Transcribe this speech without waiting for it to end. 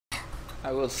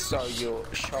I will show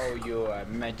you a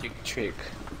magic trick.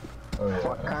 Oh, yeah.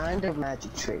 What kind of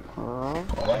magic trick, huh?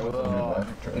 I will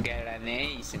get an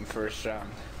ace in first round.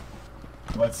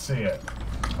 Let's see it.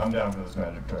 I'm down for this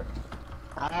magic trick.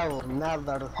 I will not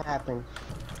let it happen.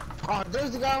 Oh,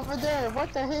 there's the guy over there.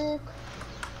 What the heck?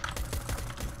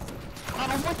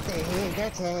 Oh, what the heck?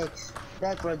 That's Hex.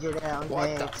 That's Roger down. What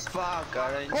Hex. the fuck,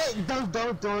 Orange? Hey,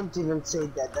 don't even say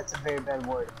that. That's a very bad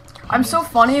word. I'm so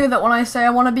funny that when I say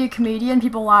I want to be a comedian,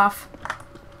 people laugh.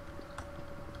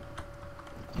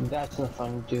 That's not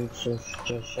funny, dude. So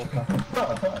just shut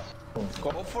up.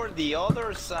 Go for the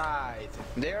other side.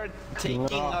 They're taking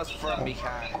us from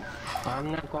behind.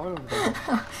 I'm not going there.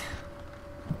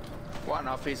 One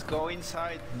of us go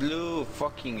inside. Blue,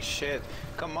 fucking shit.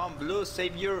 Come on, Blue,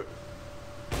 save your...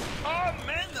 Oh,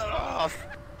 man! Oh.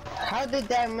 How did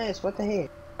that miss? What the heck?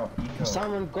 Oh,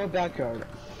 Someone go backyard.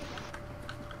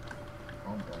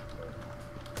 I'm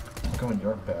backyard. Go in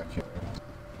your backyard.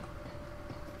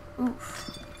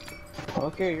 Oof.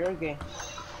 Okay, you're gay.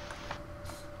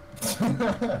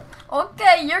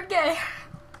 Okay, you're gay.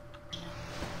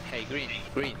 Hey, green.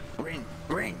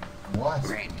 What?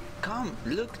 Green, come,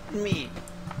 look at me.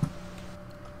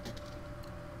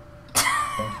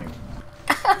 Thank you.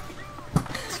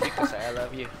 It's because I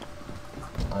love you.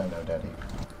 I know, Daddy.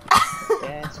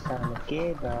 That's kinda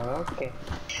gay, but okay.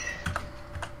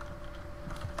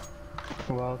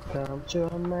 Welcome to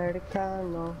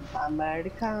Americano,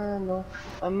 Americano,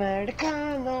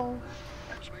 Americano.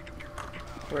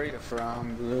 Where are you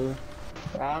from, Blue?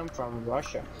 I'm from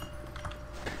Russia.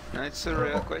 No, it's a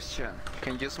real question.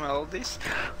 Can you smell this?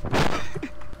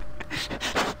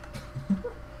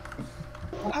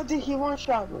 How did he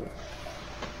one-shot me?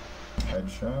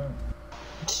 Headshot.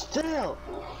 Still,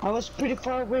 I was pretty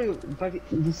far away, but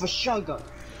with a shotgun.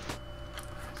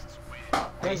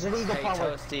 There's a legal Hey,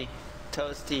 power.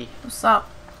 Toasty, What's up?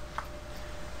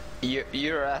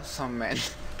 you're awesome, man.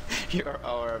 You're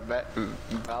our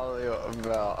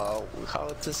how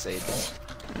to say that?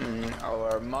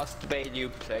 Our most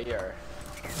valued player.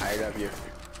 I love you.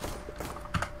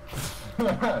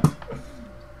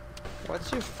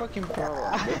 What's your fucking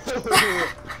problem?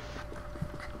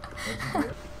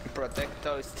 Protect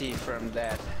Toasty from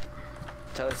that.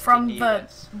 Toasty From the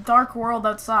events. dark world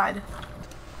outside.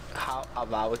 How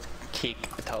about kick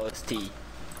Toasty?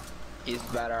 Is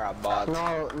better about.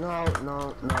 No.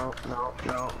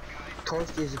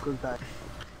 Toasty is a good guy.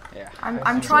 Yeah.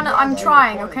 I'm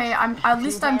trying, okay? At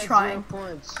least I'm trying.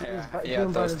 Yeah,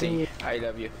 Toasty. I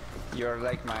love you. You're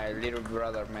like my little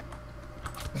brother, man.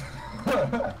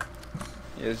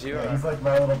 Yes, you Yeah, are. he's like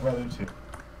my little brother too.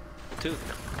 Two.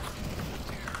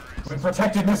 We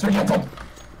protected Mr. Jensen.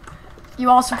 You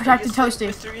also protected Toasty.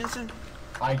 Mr. Jensen?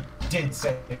 I did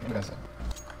say Jensen.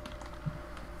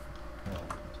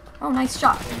 Oh, nice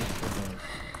shot.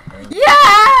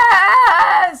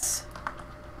 Yes!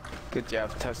 Good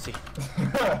job, Toasty.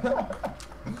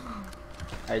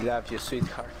 I love you,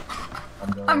 sweetheart.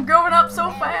 I'm growing up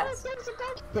so fast.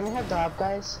 Can I have the up,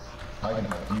 guys? I can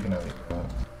have it. You can have it.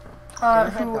 Can I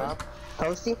have Who? the up?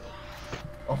 Toasty?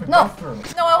 Oh, No, go through.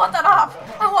 no, I want that off.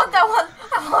 I want that one.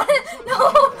 I want it. No.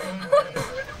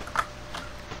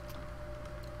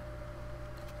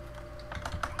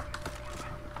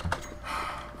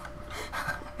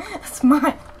 It's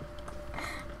mine.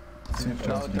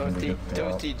 No,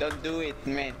 Toasty, don't do it,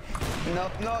 man. No,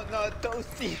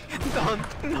 Toasty, don't,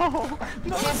 no,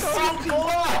 Toasty.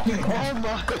 Oh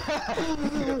my!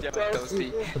 Good job,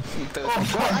 Toasty.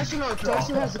 Oh, actually no,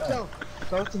 Toasty has a kill.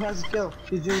 Toasty has a kill.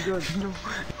 He's doing good.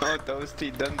 No,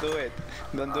 Toasty, don't do it.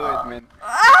 Don't do it, man.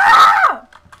 Ah!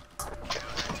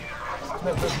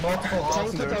 No, there's multiple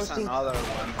Thank you, There's Toasty. another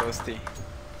one, Toasty.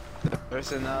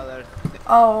 There's another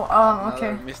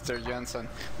Okay. Mr. Johnson.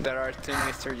 There are two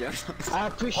Mr. Johnsons. I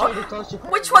appreciate it, Toasty.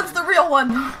 Which one's the real one?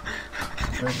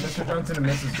 There's Mr. Johnson and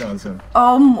Mrs. Johnson.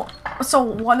 So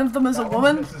one of them is a That one's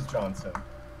woman? Mrs. Johnson.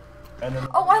 And then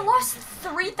Oh, I lost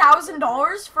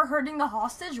 $3,000 for hurting the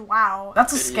hostage? Wow.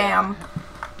 That's a scam.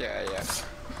 Yeah. Who wants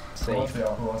Safe. the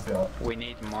op? Who wants the op? We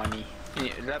need money.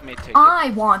 Let me take it. I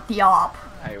want the op.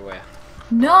 I will.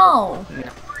 No. Yeah.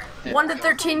 1 to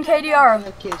 13 KDR.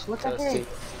 What the Toasty, heck?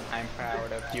 I'm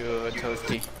proud of you,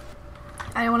 Toasty.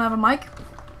 Anyone have a mic?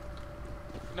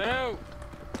 No!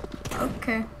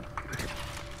 Okay.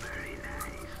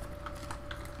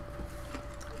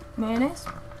 Mayonnaise?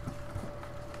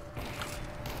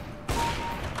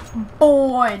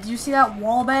 Boy, did you see that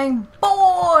wall bang?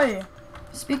 Boy!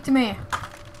 Speak to me.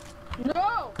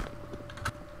 No!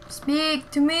 Speak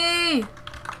to me!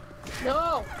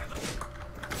 No!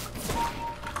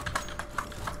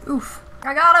 Oof.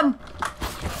 I got him!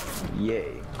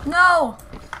 Yay. No!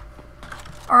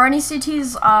 Are any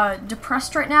CTs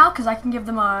depressed right now? Because I can give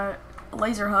them a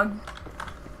laser hug.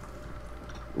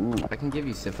 Ooh, I can give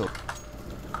you syphilis.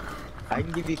 I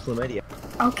can give you chlamydia.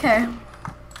 Okay.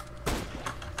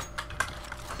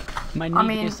 My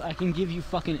Negus, I can give you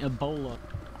fucking Ebola.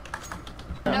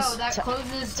 No, that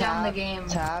closes down the game.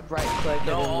 Tab, right click,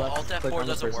 No, and then left Alt click F4 on the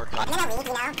doesn't person. work.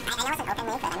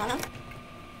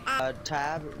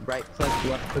 Tab, right click,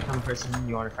 left click on the person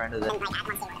you want a friend of them.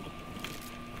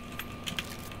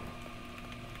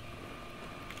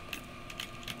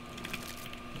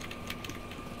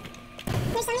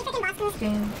 There's so many freaking bots in this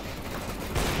game.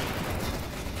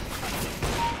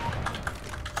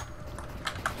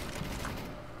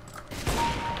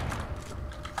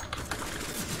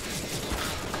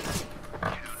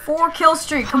 Four kill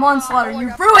streak. Come on, Slaughter.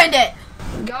 You ruined it.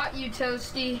 Got you,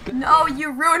 Toasty. No,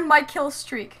 you ruined my kill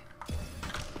streak.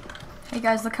 Hey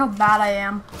guys, look how bad I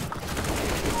am.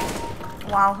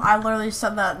 Wow, I literally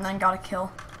said that and then got a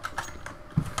kill.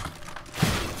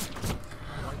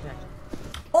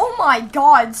 Oh my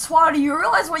god, Swatty, you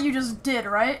realize what you just did,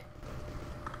 right?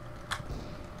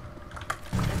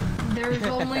 There's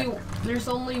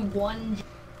only one.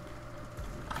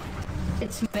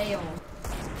 It's male.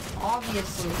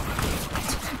 Obviously.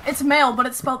 It's male, but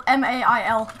it's spelled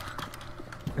M-A-I-L.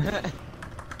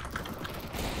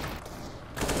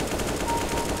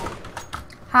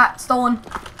 Hat, stolen.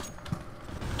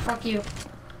 Fuck you.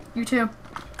 You too.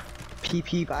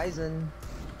 PP Bison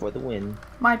for the win.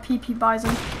 My PP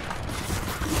Bison.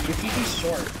 Your PP's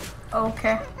short. Oh,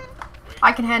 okay.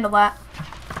 I can handle that.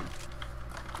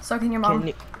 So can your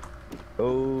mom.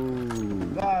 Oh.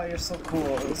 Wow, you're so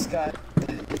cool. This guy.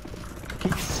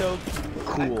 He's so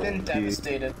cool. I've been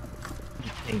devastated.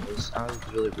 I was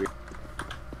really weird.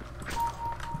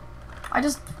 I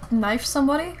just knifed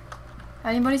somebody?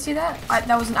 Anybody see that?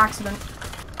 That was an accident.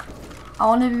 I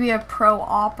want to be a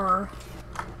pro-opper.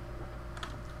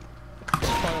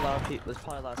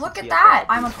 Look at that!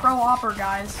 I'm a pro-opper,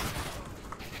 guys.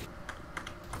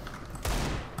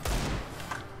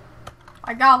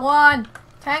 I got one!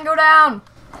 Tango down!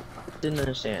 Didn't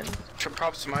understand.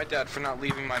 Props to my dad for not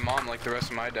leaving my mom like the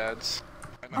rest of my dads.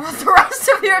 The rest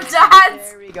of your dads!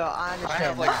 There we go, I understand. I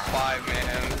have like 5,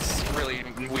 man. It's really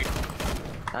weird.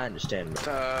 I understand.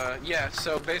 Yeah,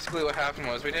 so basically what happened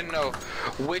was we didn't know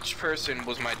which person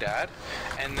was my dad,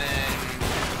 and then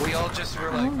we all just were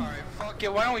like, alright, fuck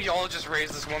it, why don't we all just raise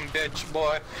this one bitch,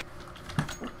 boy?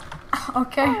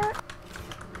 Okay.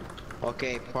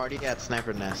 Okay, party at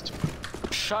Sniper Nest.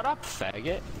 Shut up,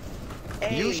 faggot.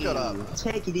 Hey, you shut up.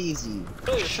 Take it easy.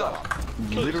 Shut up.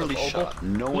 Literally shut up.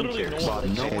 No one Literally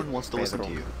cares. No one wants to listen to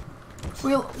you.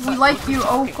 We like you,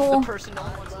 Okul. Person no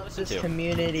one wants to listen This to.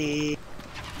 community.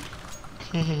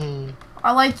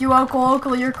 I like you, Okul.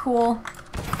 Okul, you're cool.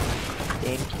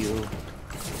 Thank you.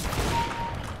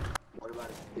 What about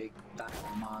a big fat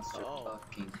monster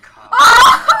fucking cock?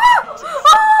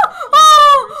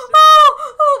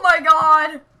 Oh my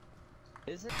god!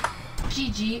 Is it?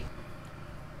 GG.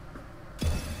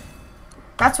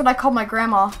 That's what I called my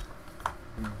grandma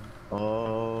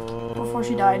Oh. before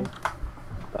she died.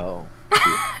 Oh.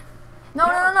 No.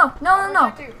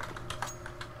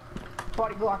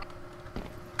 Body block.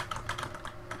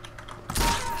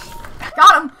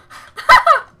 Got him!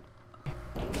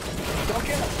 Don't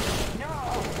kill him.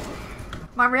 No.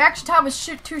 My reaction time was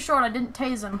too short, I didn't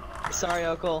tase him. Sorry,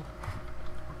 Uncle.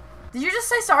 Did you just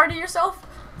say sorry to yourself?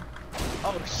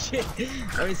 Oh shit.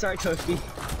 I mean, sorry, Toasty.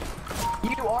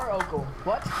 You are Okul.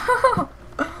 What?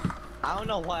 I don't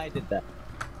know why I did that.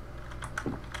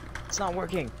 It's not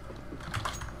working.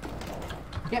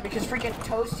 Yeah, because freaking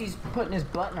Toasty's putting his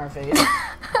butt in our face.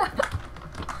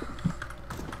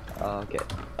 Okay.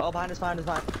 Oh, behind us.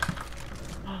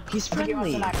 He's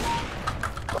friendly.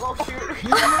 Oh shoot. He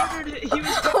remembered it. He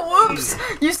was Whoops!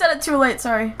 You said it too late,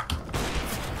 sorry.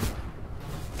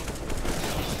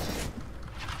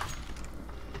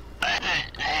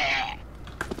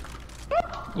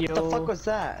 What the fuck was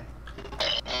that?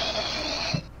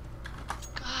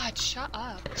 God, shut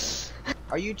up.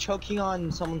 Are you choking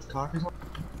on someone's cock or something?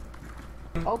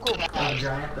 Okul.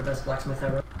 Giant, the best blacksmith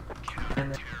ever.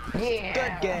 Yeah.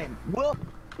 Good game. Whoop.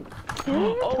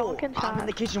 Oh, I'm in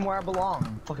the kitchen where I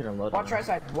belong. Fucking unload. Watch right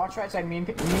side. Watch right side. Me and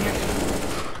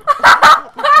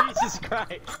Jesus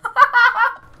Christ.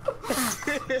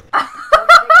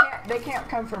 they can't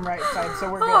come from right side,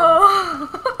 so we're good.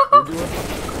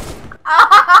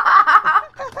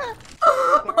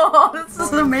 Oh, this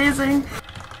is amazing.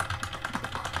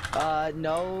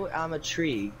 No, I'm a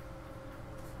tree.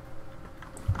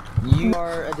 You me.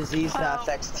 Or a disease that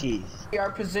affects teeth.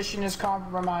 Our position is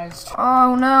compromised.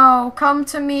 Oh no, come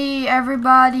to me,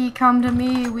 everybody, come to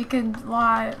me. We could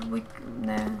lie.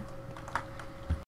 Nah.